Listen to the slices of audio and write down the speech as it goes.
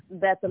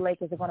that the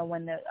Lakers are going to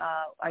win the?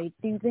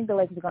 Do you think the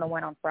Lakers are going to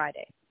win on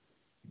Friday?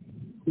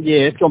 Yeah,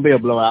 it's gonna be a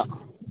blowout.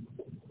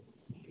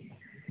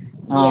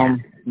 Yeah.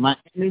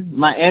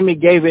 Miami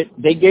gave it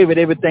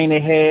everything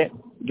they had.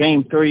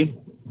 Game 3,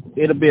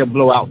 it'll be a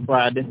blowout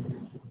Friday.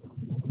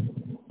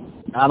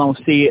 I don't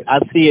see it. I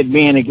see it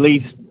being at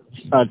least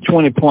a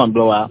 20-point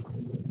blowout.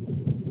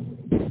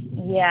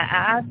 Yeah,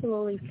 I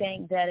absolutely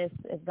think that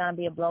it's going to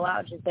be a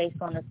blowout just based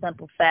on the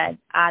simple fact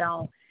I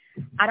don't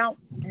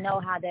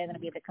know how they're going to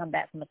be able to come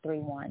back from a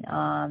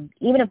 3-1.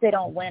 Even if they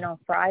don't win on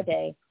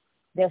Friday,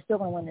 they're still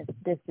going to win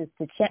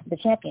the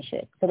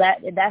championship. So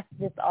that's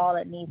just all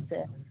it needs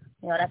to,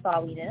 that's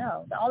all we need to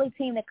know. The only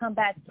team that come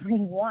back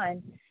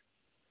 3-1,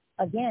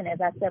 again,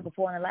 as I said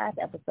before in the last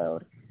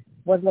episode,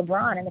 was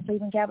LeBron and the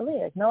Cleveland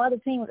Cavaliers. No other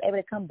team was able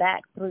to come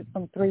back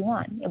from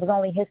 3-1. It was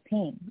only his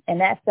team,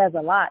 and that says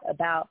a lot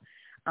about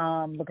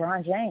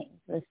LeBron James.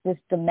 It's just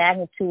the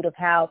magnitude of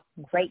how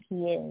great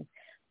he is.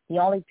 The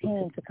only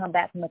team to come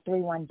back from a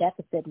 3-1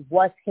 deficit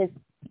was his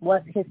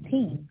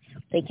team.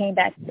 They came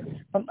back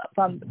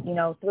from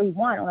 3-1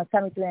 on a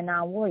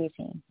 73-9 Warrior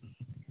team.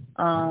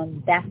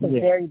 That's a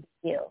very big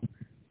deal.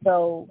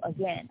 So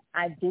again,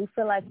 I do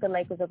feel like the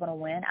Lakers are going to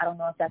win. I don't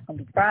know if that's going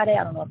to be Friday.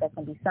 I don't know if that's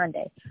going to be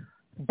Sunday.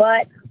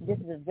 But this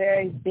is a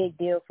very big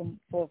deal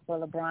for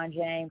LeBron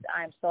James.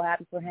 I'm so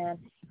happy for him,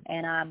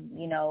 and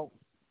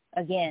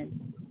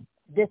again,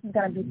 this is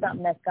going to be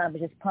something that's going to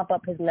just pump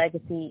up his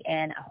legacy,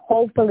 and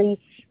hopefully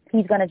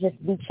he's going to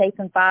just be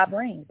chasing 5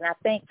 rings. And I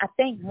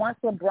think once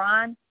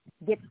LeBron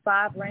gets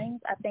 5 rings,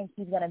 I think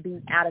he's going to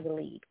be out of the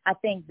league. I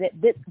think that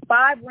this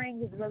 5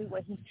 rings is really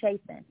what he's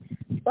chasing.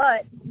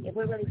 But if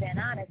we're really being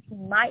honest, he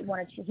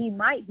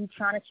might be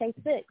trying to chase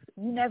 6.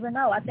 You never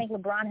know. I think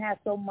LeBron has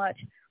so much.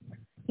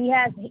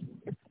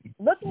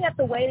 Looking at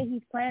the way that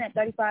he's playing at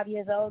 35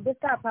 years old, this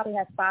guy probably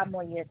has 5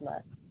 more years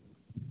left.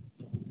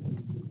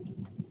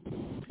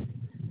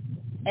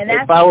 And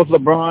if I was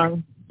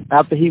LeBron,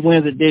 after he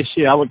wins it this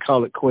year, I would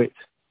call it quits.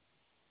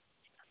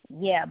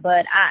 Yeah,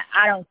 but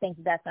I don't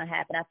think that's going to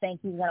happen. I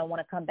think he's going to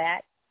want to come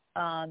back,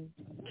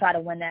 try to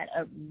win that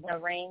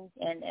ring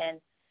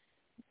and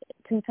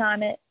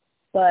 2-time it.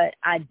 But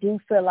I do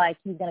feel like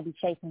he's going to be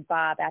chasing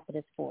 5 after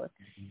this 4th.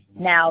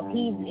 Now,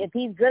 if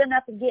he's good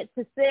enough to get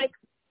to 6,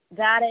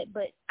 got it.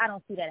 But I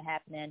don't see that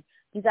happening.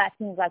 You got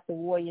teams like the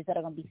Warriors that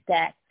are going to be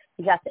stacked.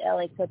 You got the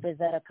LA Clippers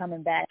that are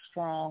coming back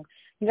strong.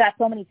 You got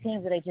so many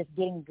teams that are just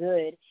getting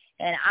good.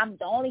 And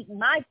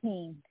my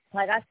team,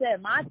 like I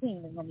said, my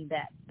team is gonna be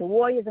back. The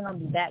Warriors are gonna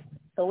be back.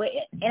 So it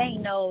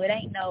ain't no,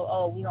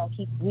 we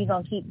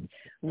gonna keep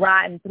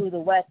riding through the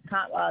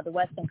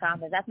Western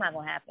Conference. That's not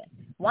gonna happen.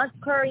 Once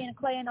Curry and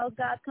Clay and those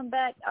guys come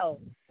back,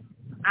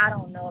 I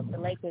don't know if the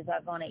Lakers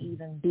are gonna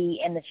even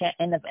be in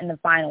the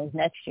finals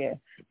next year.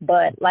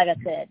 But like I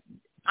said,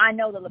 I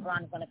know that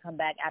LeBron is going to come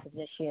back after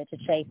this year to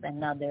chase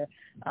another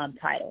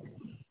title.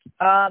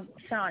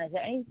 Sean, is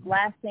there any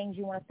last things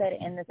you want to say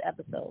to end this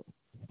episode?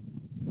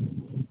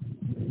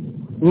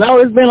 No,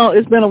 it's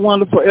been a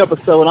wonderful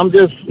episode. I'm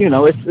just,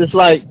 it's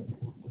like,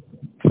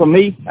 for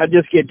me, I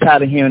just get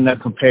tired of hearing the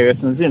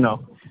comparisons.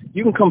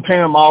 You can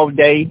compare them all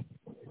day,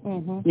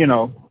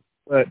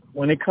 but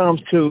when it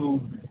comes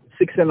to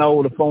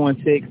 6-0 to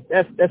 4-6,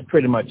 that's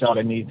pretty much all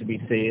that needs to be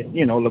said.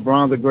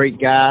 LeBron's a great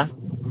guy,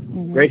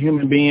 great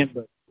human being,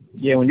 but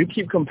yeah, when you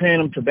keep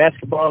comparing him to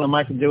basketball and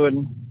Michael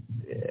Jordan,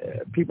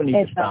 people need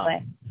to stop.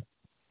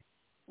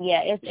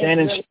 Yeah, it's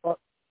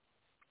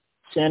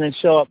Shannon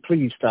Sharp,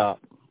 please stop.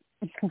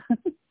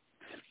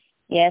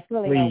 Yeah, it's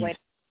really please. no way.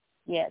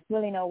 Yeah, it's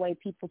really no way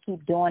people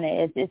keep doing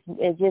it.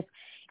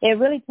 It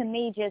really to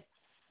me just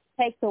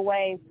takes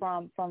away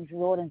from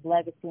Jordan's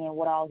legacy and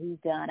what all he's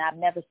done. I've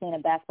never seen a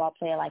basketball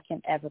player like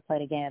him ever play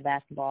the game of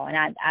basketball, and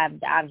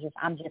I'm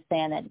just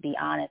saying that to be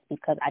honest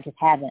because I just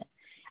haven't.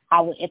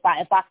 If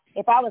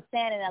I was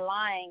standing and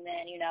lying,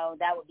 then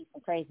that would be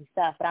some crazy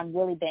stuff. But I'm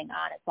really being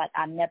honest. Like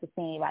I've never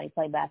seen anybody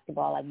play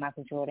basketball like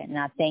Michael Jordan, and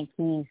I think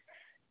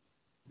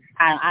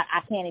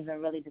I can't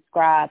even really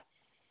describe.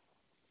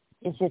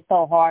 It's just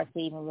so hard to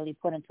even really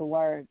put into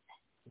words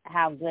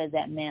how good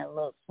that man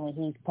looks when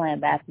he's playing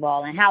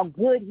basketball and how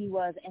good he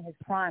was in his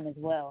prime as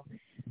well.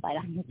 Like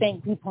I don't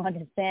think people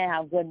understand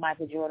how good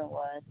Michael Jordan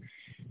was.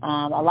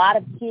 A lot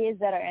of kids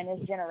that are in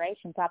this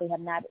generation probably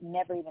have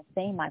never even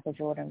seen Michael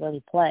Jordan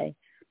really play.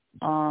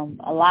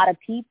 A lot of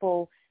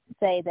people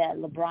say that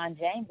LeBron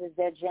James is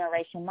their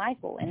generation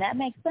Michael, and that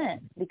makes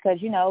sense because,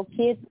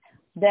 kids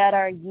that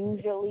are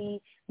usually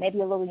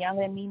maybe a little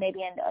younger than me, maybe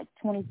in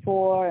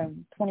 24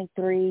 and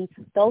 23,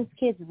 those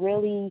kids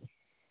really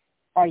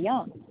are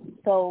young.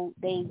 So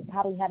they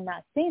probably have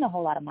not seen a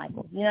whole lot of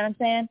Michael. You know what I'm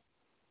saying?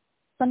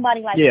 Somebody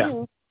like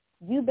you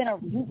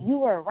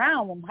were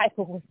around when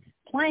Michael was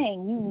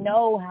playing. You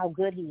know how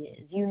good he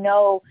is. You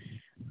know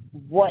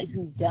what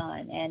he's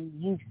done, and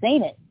you've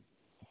seen it.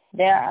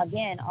 There,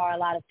 again, are a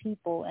lot of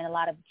people and a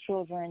lot of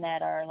children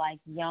that are, like,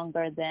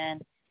 younger than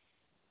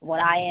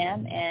what I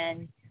am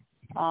and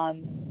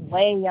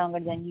way younger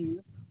than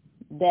you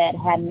that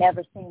have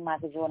never seen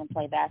Michael Jordan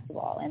play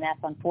basketball, and that's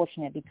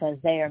unfortunate because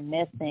they are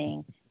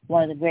missing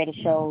one of the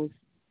greatest shows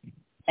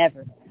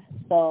ever.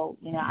 So,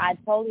 I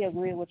totally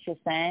agree with what you're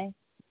saying.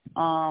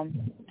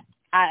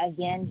 I,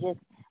 again, just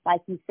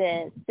like you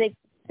said, six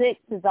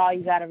is all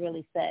you got to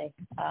really say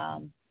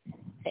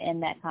to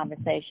end that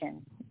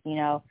conversation.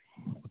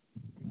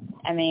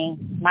 I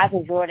mean,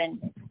 Michael Jordan,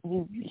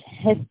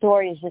 his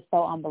story is just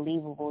so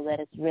unbelievable that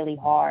it's really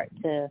hard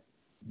to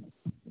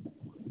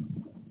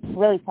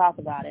really talk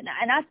about it.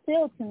 And I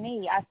still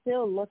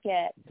look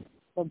at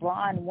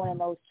LeBron winning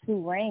those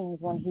 2 rings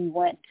when he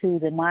went to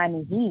the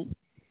Miami Heat.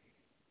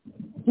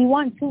 He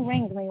won 2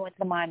 rings when he went to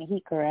the Miami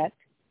Heat, correct?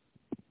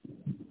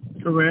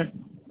 Correct.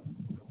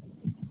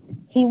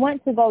 He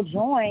went to go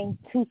join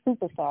 2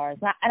 superstars.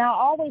 And I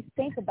always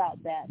think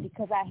about that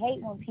because I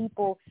hate when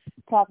people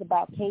talk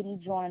about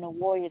KD joining the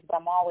Warriors, but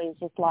I'm always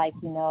just like,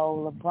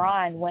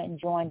 LeBron went and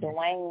joined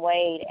Dwayne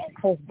Wade and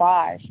Chris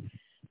Bosh,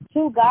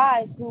 2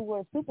 guys who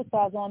were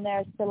superstars on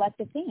their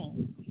selected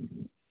team.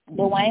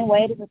 Dwayne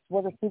Wade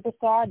was a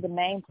superstar, the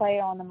main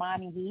player on the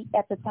Miami Heat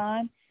at the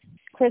time.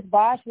 Chris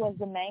Bosh was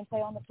the main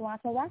player on the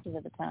Toronto Raptors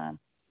at the time.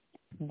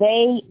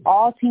 They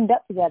all teamed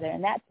up together,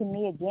 and that to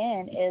me,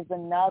 again, is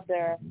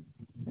another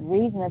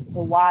reason as to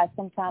why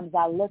sometimes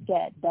I look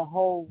at the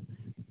whole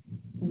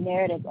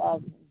narrative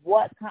of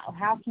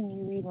how can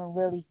you even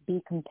really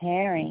be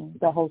comparing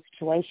the whole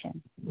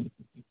situation?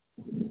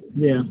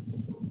 Yeah.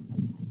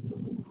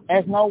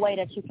 There's no way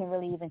that you can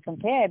really even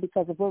compare it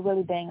because if we're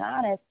really being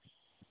honest,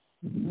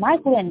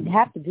 Michael didn't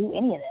have to do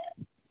any of that.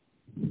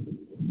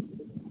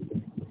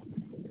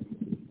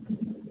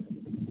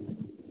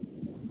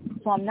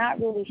 So I'm not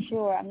really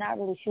sure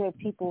if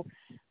people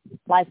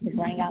like to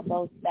bring out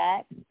those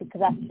facts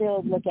because I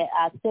still look at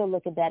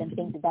that and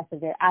think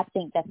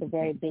that's a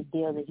very big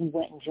deal that he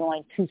went and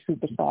joined 2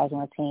 superstars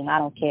on a team. I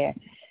don't care.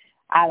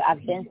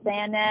 I've been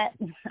saying that.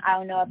 I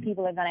don't know if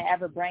people are going to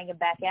ever bring it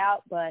back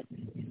out, but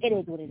it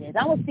is what it is.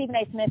 I'm with Stephen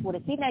A. Smith.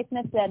 If Stephen A.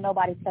 Smith said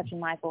nobody's touching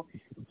Michael,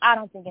 I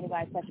don't think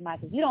anybody's touching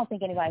Michael. You don't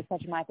think anybody's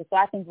touching Michael, so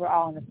I think we're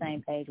all on the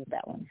same page with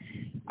that one.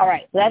 All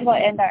right, so that's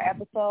going to end our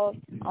episode.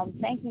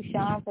 Thank you,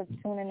 Sean, for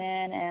tuning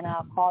in and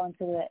calling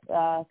to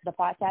the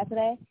podcast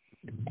today.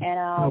 And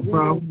no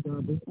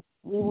problem.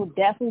 We will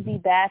definitely be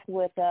back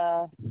with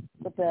a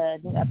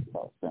new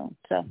episode soon.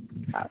 So,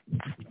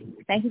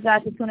 thank you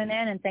guys for tuning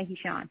in, and thank you,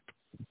 Sean.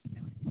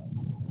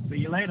 See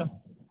you later.